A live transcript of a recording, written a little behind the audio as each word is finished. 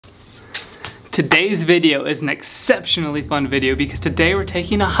Today's video is an exceptionally fun video because today we're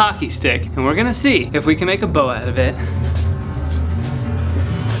taking a hockey stick and we're gonna see if we can make a bow out of it.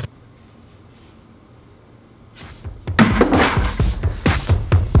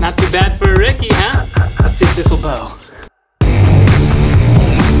 Not too bad for a Ricky, huh? Let's see if this will bow.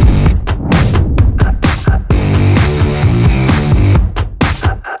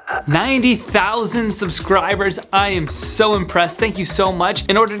 90,000 subscribers. I am so impressed. Thank you so much.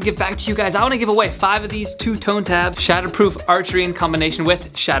 In order to give back to you guys, I want to give away 5 of these two-tone tabs. Shatterproof Archery in combination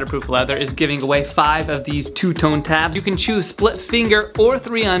with Shatterproof Leather is giving away 5 of these two-tone tabs. You can choose split finger or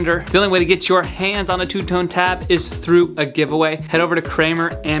 3 under. The only way to get your hands on a two-tone tab is through a giveaway. Head over to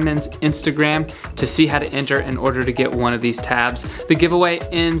Kramer Ammons Instagram to see how to enter in order to get one of these tabs. The giveaway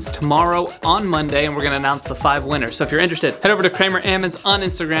ends tomorrow on Monday and we're gonna announce the 5 winners. So if you're interested, head over to Kramer Ammons on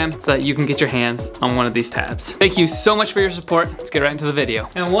Instagram so that you can get your hands on one of these tabs. Thank you so much for your support. Let's get right into the video.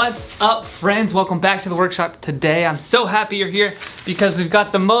 And what's up, friends? Welcome back to the workshop today. I'm so happy you're here because we've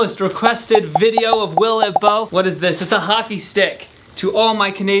got the most requested video of Will at Bow. What is this? It's a hockey stick. To all my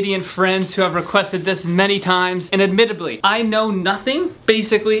Canadian friends who have requested this many times, and admittedly, I know nothing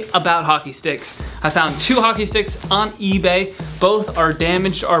basically about hockey sticks. I found 2 hockey sticks on eBay. Both are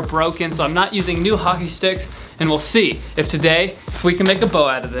damaged or broken, so I'm not using new hockey sticks, and we'll see if we can make a bow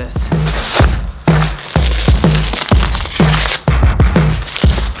out of this.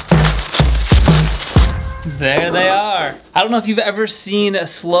 There they are. I don't know if you've ever seen a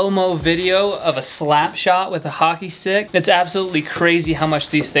slow-mo video of a slap shot with a hockey stick. It's absolutely crazy how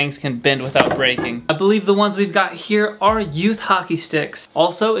much these things can bend without breaking. I believe the ones we've got here are youth hockey sticks.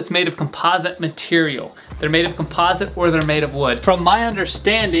 Also, it's made of composite material. They're made of composite or they're made of wood. From my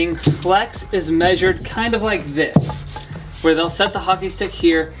understanding, flex is measured kind of like this, where they'll set the hockey stick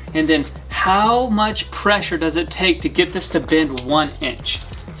here and then how much pressure does it take to get this to bend 1 inch?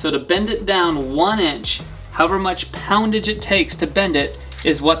 So to bend it down 1 inch, however much poundage it takes to bend it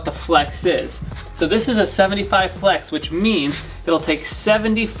is what the flex is. So this is a 75 flex, which means it'll take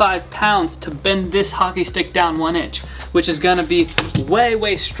 75 pounds to bend this hockey stick down 1 inch, which is gonna be way,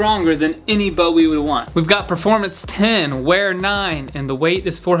 way stronger than any bow we would want. We've got performance 10, wear 9, and the weight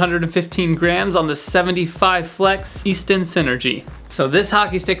is 415 grams on the 75 flex Easton Synergy. So this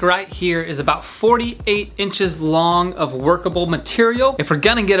hockey stick right here is about 48 inches long of workable material. If we're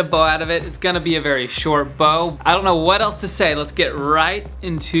gonna get a bow out of it, it's gonna be a very short bow. I don't know what else to say. Let's get right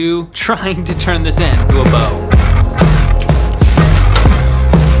into trying to turn this into a bow.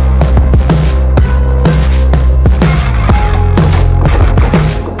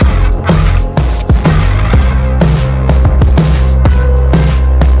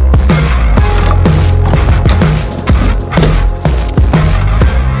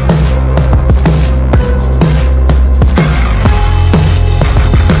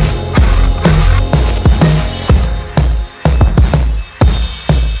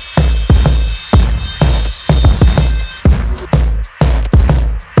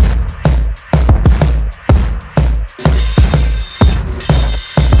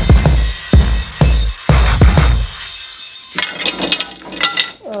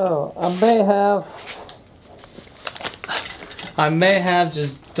 I may have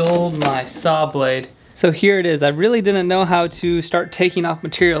just dulled my saw blade. So here it is. I really didn't know how to start taking off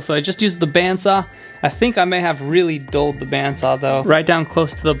material, so I just used the bandsaw. I think I may have really dulled the bandsaw though. Right down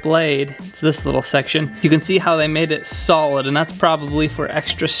close to the blade, it's this little section. You can see how they made it solid, and that's probably for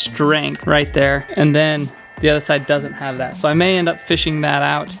extra strength right there. And then the other side doesn't have that. So I may end up fishing that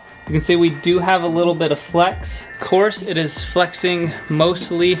out. You can see we do have a little bit of flex. Of course, it is flexing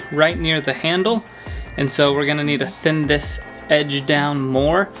mostly right near the handle, and so we're gonna need to thin this edge down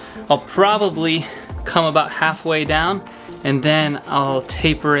more. I'll probably come about halfway down and then I'll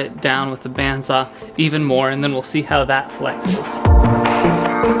taper it down with the bandsaw even more, and then we'll see how that flexes.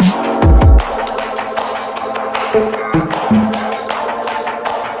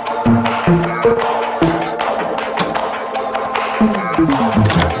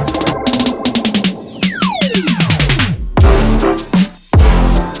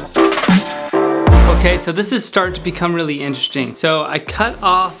 Okay, so this is starting to become really interesting. So I cut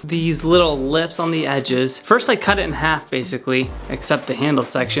off these little lips on the edges. First I cut it in half basically, except the handle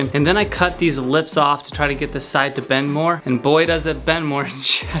section. And then I cut these lips off to try to get the side to bend more. And boy does it bend more.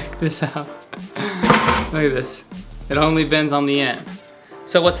 Check this out. Look at this. It only bends on the end.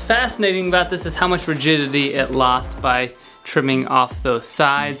 So what's fascinating about this is how much rigidity it lost by trimming off those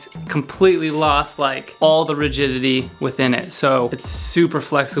sides. Completely lost like all the rigidity within it. So it's super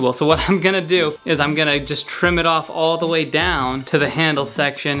flexible. So what I'm gonna do is I'm gonna just trim it off all the way down to the handle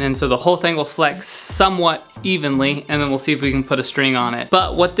section, and so the whole thing will flex somewhat evenly, and then we'll see if we can put a string on it.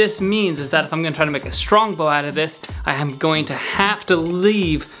 But what this means is that if I'm gonna try to make a strong bow out of this, I am going to have to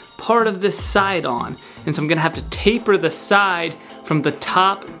leave part of this side on. And so I'm gonna have to taper the side from the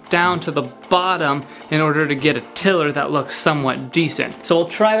top down to the bottom in order to get a tiller that looks somewhat decent. So we'll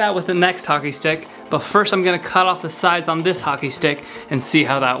try that with the next hockey stick, but first I'm gonna cut off the sides on this hockey stick and see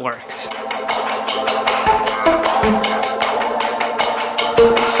how that works.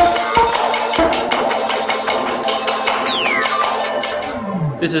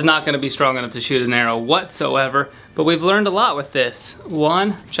 This is not gonna be strong enough to shoot an arrow whatsoever, but we've learned a lot with this.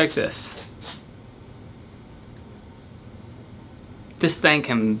 One, check this. This thing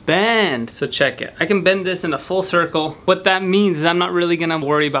can bend, so check it. I can bend this in a full circle. What that means is I'm not really gonna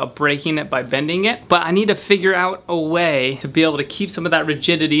worry about breaking it by bending it, but I need to figure out a way to be able to keep some of that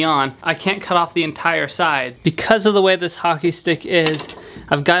rigidity on. I can't cut off the entire side. Because of the way this hockey stick is,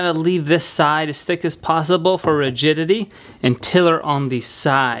 I've gotta leave this side as thick as possible for rigidity and tiller on the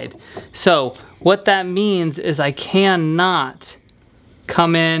side. So what that means is I cannot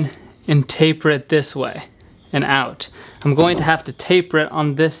come in and taper it this way and out. I'm going to have to taper it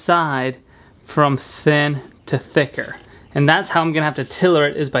on this side from thin to thicker. And that's how I'm gonna have to tiller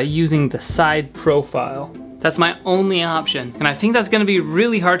it, is by using the side profile. That's my only option. And I think that's gonna be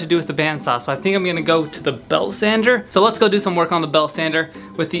really hard to do with the bandsaw, so I think I'm gonna go to the belt sander. So let's go do some work on the belt sander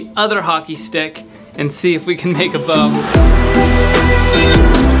with the other hockey stick and see if we can make a bow.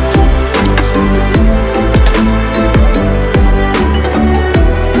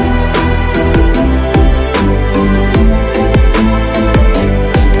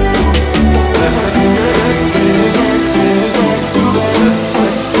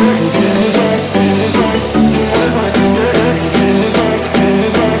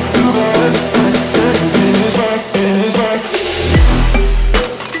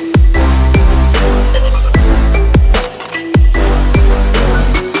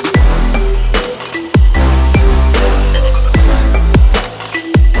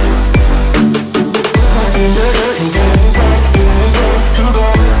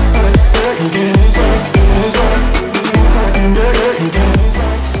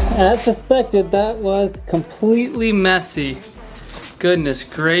 As suspected, that was completely messy. Goodness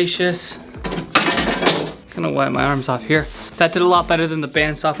gracious. Gonna wipe my arms off here. That did a lot better than the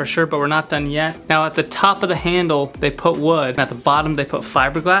bandsaw for sure, but we're not done yet. Now at the top of the handle, they put wood. At the bottom, they put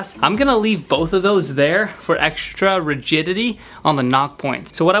fiberglass. I'm gonna leave both of those there for extra rigidity on the knock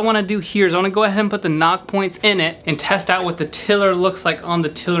points. So what I wanna do here is I wanna go ahead and put the knock points in it and test out what the tiller looks like on the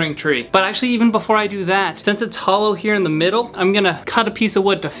tillering tree. But actually, even before I do that, since it's hollow here in the middle, I'm gonna cut a piece of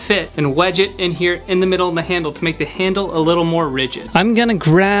wood to fit and wedge it in here in the middle of the handle to make the handle a little more rigid. I'm gonna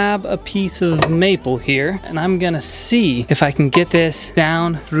grab a piece of maple here and I'm gonna see if I can get this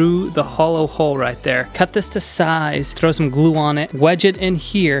down through the hollow hole right there. Cut this to size, throw some glue on it, wedge it in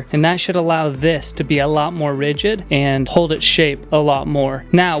here, and that should allow this to be a lot more rigid and hold its shape a lot more.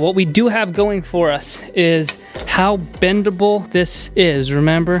 Now, what we do have going for us is how bendable this is.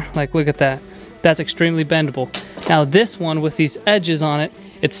 Remember? Like, look at that. That's extremely bendable. Now this one with these edges on it,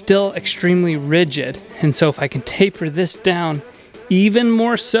 it's still extremely rigid. And so if I can taper this down even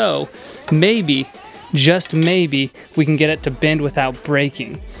more so, maybe, just maybe, we can get it to bend without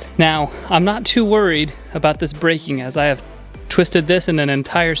breaking. Now, I'm not too worried about this breaking, as I have twisted this in an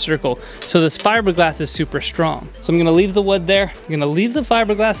entire circle. So this fiberglass is super strong. So I'm gonna leave the wood there, I'm gonna leave the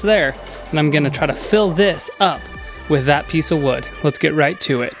fiberglass there, and I'm gonna try to fill this up with that piece of wood. Let's get right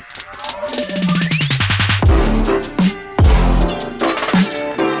to it.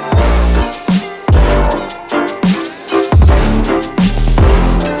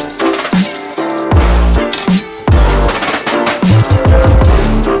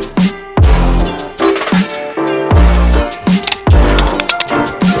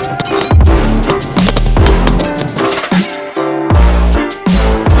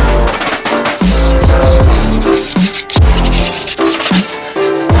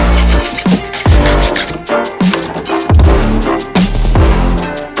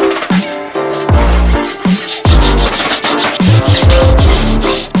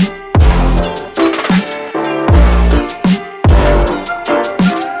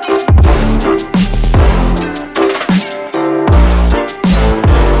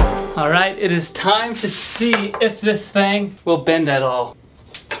 It is time to see if this thing will bend at all.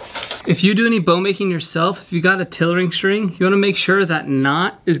 If you do any bow making yourself, if you got a tillering string, you wanna make sure that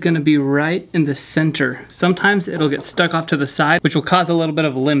knot is gonna be right in the center. Sometimes it'll get stuck off to the side, which will cause a little bit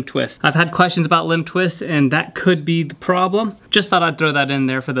of a limb twist. I've had questions about limb twist, and that could be the problem. Just thought I'd throw that in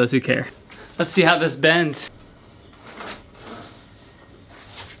there for those who care. Let's see how this bends.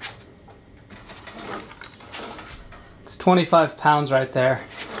 It's 25 pounds right there.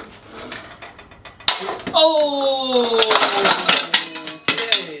 Oh!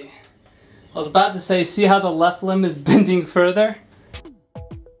 Okay. I was about to say, see how the left limb is bending further?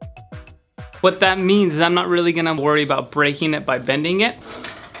 What that means is I'm not really gonna worry about breaking it by bending it.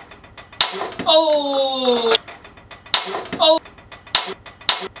 Oh! Oh!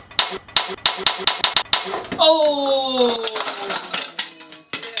 Oh!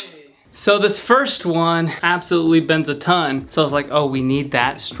 So this first one absolutely bends a ton. So I was like, oh, we need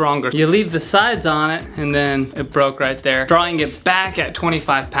that stronger. You leave the sides on it and then it broke right there, drawing it back at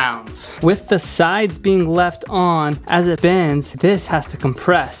 25 pounds. With the sides being left on, as it bends, this has to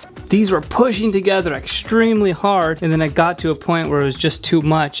compress. These were pushing together extremely hard, and then it got to a point where it was just too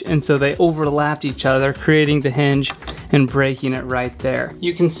much, and so they overlapped each other, creating the hinge and breaking it right there.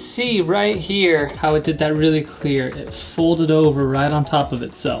 You can see right here how it did that really clear. It folded over right on top of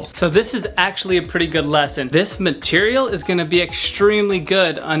itself. So this is actually a pretty good lesson. This material is gonna be extremely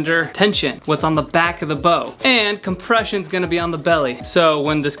good under tension, what's on the back of the bow, and compression's gonna be on the belly. So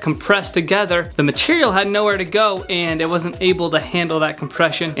when this compressed together, the material had nowhere to go, and it wasn't able to handle that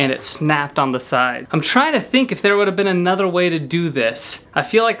compression, and it snapped on the side. I'm trying to think if there would have been another way to do this. I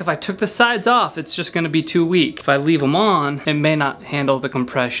feel like if I took the sides off, it's just gonna be too weak. If I leave them on, it may not handle the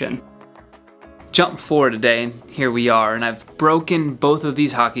compression. Jump forward today, and here we are, and I've broken both of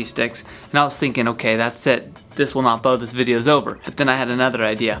these hockey sticks, and I was thinking, okay, that's it. This will not bow, this video's over. But then I had another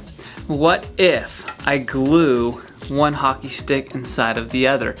idea. What if I glue one hockey stick inside of the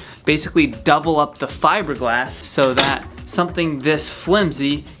other? Basically double up the fiberglass so that something this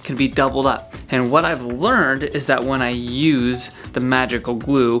flimsy can be doubled up. And what I've learned is that when I use the magical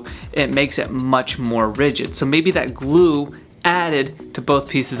glue, it makes it much more rigid. So maybe that glue added to both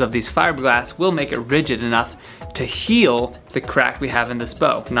pieces of these fiberglass will make it rigid enough to heal the crack we have in this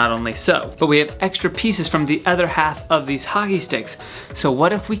bow. Not only so, but we have extra pieces from the other half of these hockey sticks. So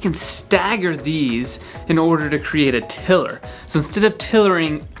what if we can stagger these in order to create a tiller? So instead of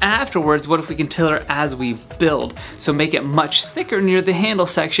tillering afterwards, what if we can tiller as we build? So make it much thicker near the handle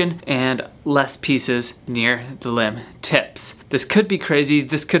section and less pieces near the limb tips. This could be crazy,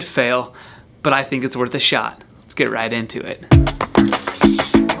 this could fail, but I think it's worth a shot. Let's get right into it.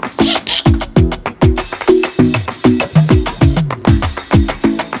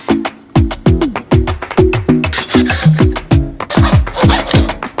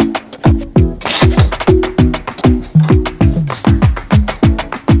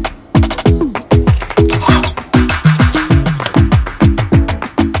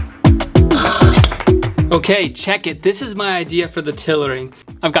 Okay, check it. This is my idea for the tillering.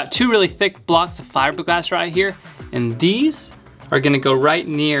 I've got two really thick blocks of fiberglass right here, and these are gonna go right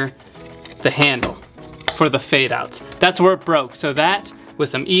near the handle for the fade outs. That's where it broke, so that with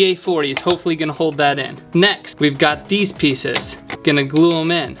some EA40 is hopefully gonna hold that in. Next, we've got these pieces. Gonna glue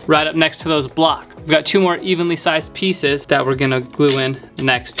them in right up next to those blocks. We've got two more evenly sized pieces that we're gonna glue in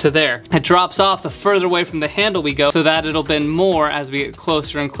next to there. It drops off the further away from the handle we go so that it'll bend more as we get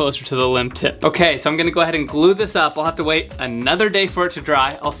closer and closer to the limb tip. Okay, so I'm gonna go ahead and glue this up. I'll have to wait another day for it to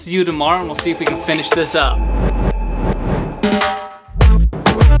dry. I'll see you tomorrow and we'll see if we can finish this up.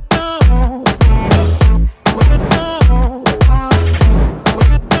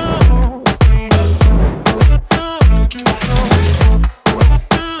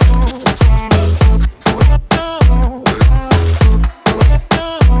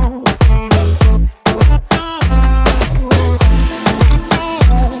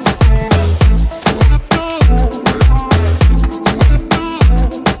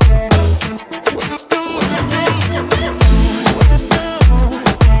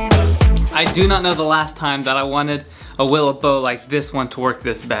 I do not know the last time that I wanted a willow bow like this one to work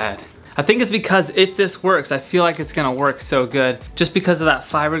this bad. I think it's because if this works, I feel like it's gonna work so good just because of that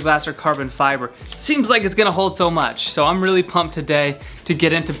fiberglass or carbon fiber. Seems like it's gonna hold so much. So I'm really pumped today to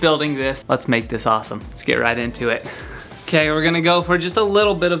get into building this. Let's make this awesome. Let's get right into it. Okay, we're gonna go for just a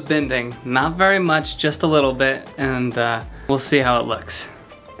little bit of bending. Not very much, just a little bit, and we'll see how it looks.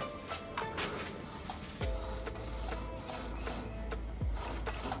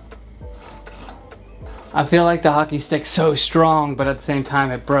 I feel like the hockey stick's so strong, but at the same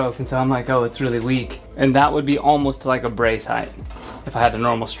time it broke, and so I'm like, oh, it's really weak. And that would be almost like a brace height if I had a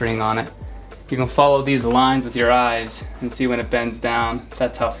normal string on it. You can follow these lines with your eyes and see when it bends down.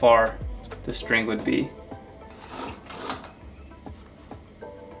 That's how far the string would be.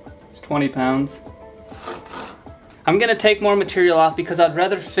 It's 20 pounds. I'm gonna take more material off because I'd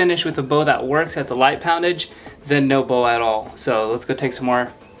rather finish with a bow that works at the light poundage than no bow at all. So let's go take some more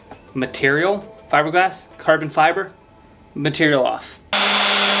material, fiberglass, carbon fiber, material off.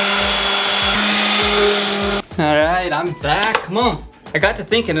 All right, I'm back, come on. I got to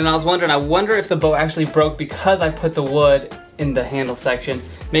thinking and I was wondering, I wonder if the bow actually broke because I put the wood in the handle section,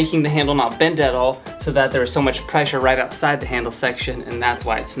 making the handle not bend at all, so that there was so much pressure right outside the handle section, and that's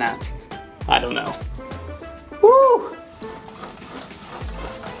why it snapped. I don't know. Woo!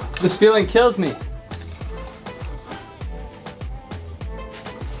 This feeling kills me.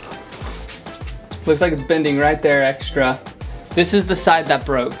 Looks like it's bending right there extra. This is the side that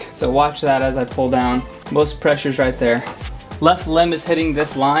broke, so watch that as I pull down. Most pressure's right there. Left limb is hitting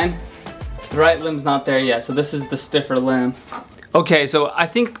this line. The right limb's not there yet, so this is the stiffer limb. Okay, so I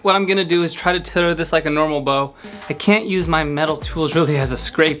think what I'm gonna do is try to tiller this like a normal bow. I can't use my metal tools really as a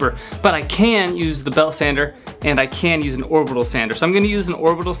scraper, but I can use the belt sander and I can use an orbital sander. So I'm gonna use an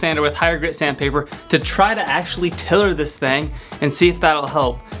orbital sander with higher grit sandpaper to try to actually tiller this thing and see if that'll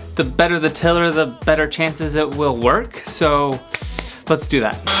help. The better the tiller, the better chances it will work. So let's do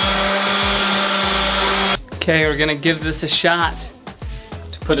that. Okay, we're gonna give this a shot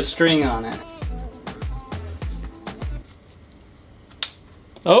to put a string on it.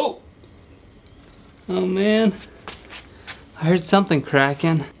 Oh! Oh man. I heard something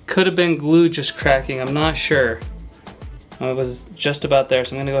cracking. Could have been glue just cracking, I'm not sure. It was just about there,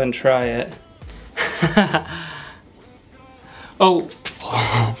 so I'm gonna go ahead and try it. Oh!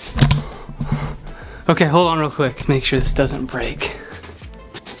 Okay, hold on real quick. Let's make sure this doesn't break.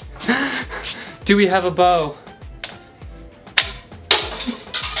 Do we have a bow?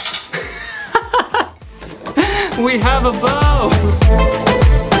 We have a bow!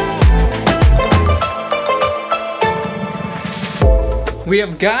 We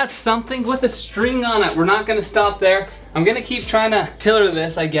have got something with a string on it. We're not gonna stop there. I'm gonna keep trying to tiller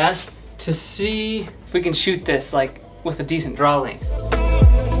this, I guess, to see if we can shoot this like with a decent draw length.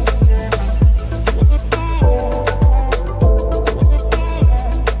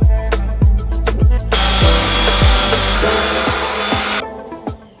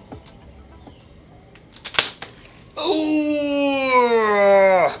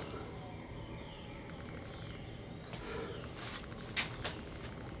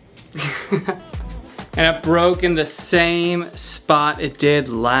 And it broke in the same spot it did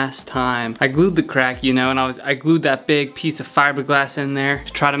last time. I glued the crack, you know, and I glued that big piece of fiberglass in there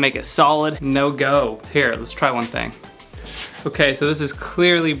to try to make it solid. No go. Here, let's try one thing. Okay, so this is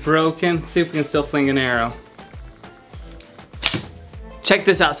clearly broken. Let's see if we can still fling an arrow. Check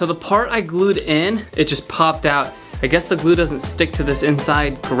this out. So the part I glued in, it just popped out. I guess the glue doesn't stick to this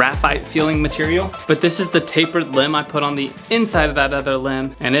inside graphite feeling material, but this is the tapered limb I put on the inside of that other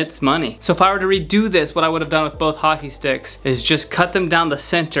limb, and it's money. So if I were to redo this, what I would have done with both hockey sticks is just cut them down the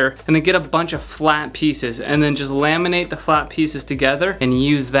center and then get a bunch of flat pieces and then just laminate the flat pieces together and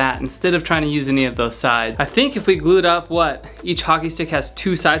use that instead of trying to use any of those sides. I think if we glued up what? Each hockey stick has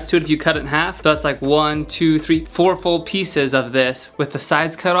 2 sides to it if you cut it in half. So that's like 1, 2, 3, 4 full pieces of this with the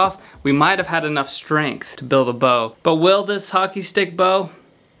sides cut off. We might have had enough strength to build a bow. But will this hockey stick bow?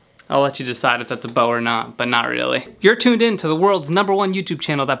 I'll let you decide if that's a bow or not, but not really. You're tuned in to the world's #1 YouTube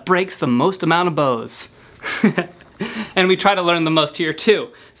channel that breaks the most amount of bows. And we try to learn the most here too.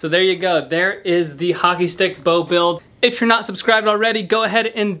 So there you go, there is the hockey stick bow build. If you're not subscribed already, go ahead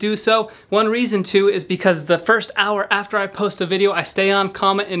and do so. One reason too is because the first hour after I post a video, I stay on,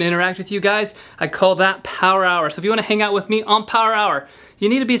 comment, and interact with you guys. I call that Power Hour. So if you wanna hang out with me on Power Hour, you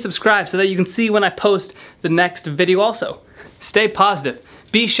need to be subscribed so that you can see when I post the next video also. Stay positive,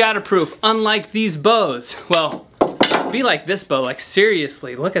 be shatterproof, unlike these bows. Well, be like this bow, like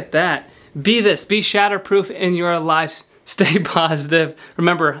seriously, look at that. Be this, be shatterproof in your lives. Stay positive.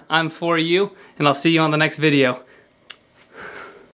 Remember, I'm for you, and I'll see you on the next video.